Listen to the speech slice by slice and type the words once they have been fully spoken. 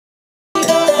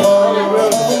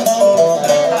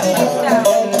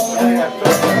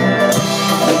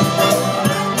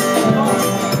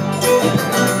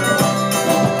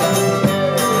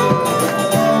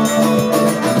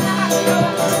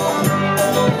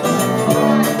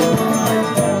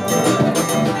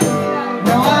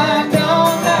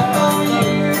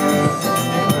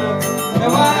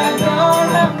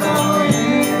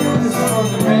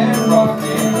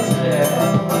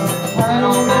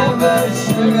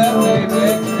sugar,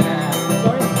 baby, now.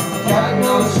 Got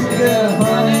no sugar,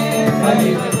 honey,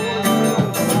 baby.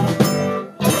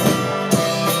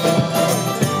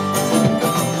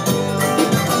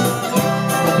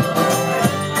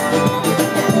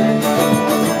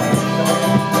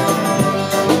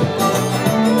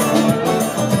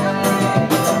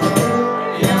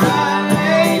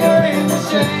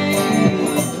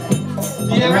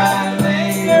 Yeah, I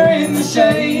laid her in the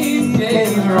shade,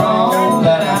 gave her all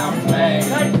that I made.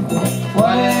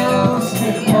 What else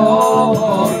could a poor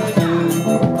boy do?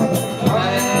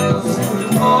 What else could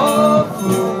a poor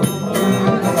fool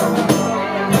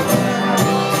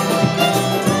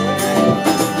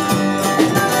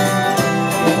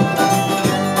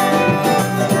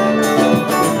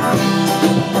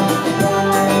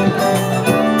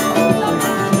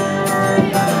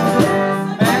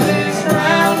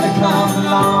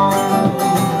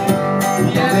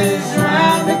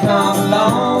come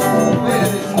along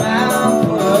with his mouth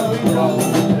full of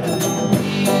gold.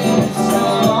 He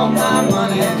stole all my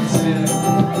money too.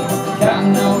 Got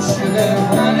no sugar,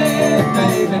 honey,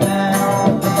 baby, now.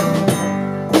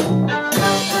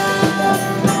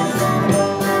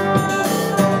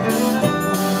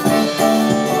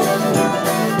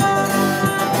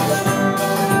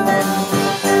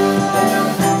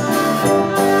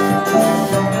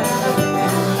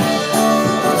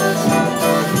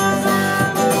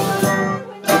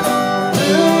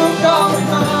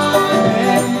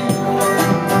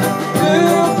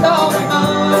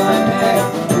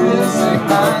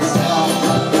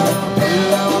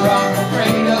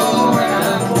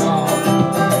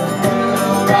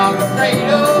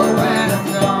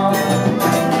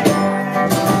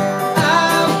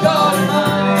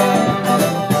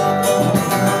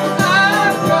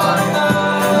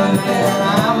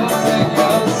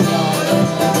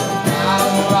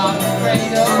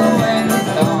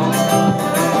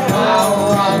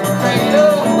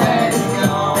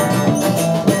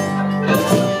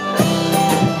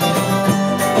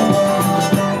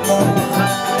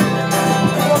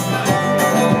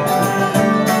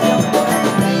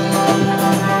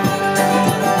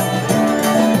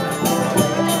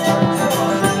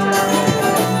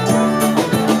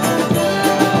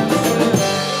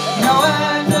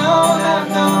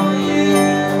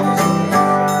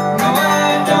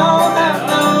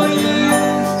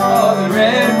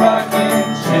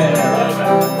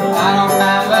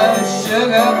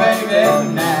 Sugar,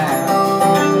 baby.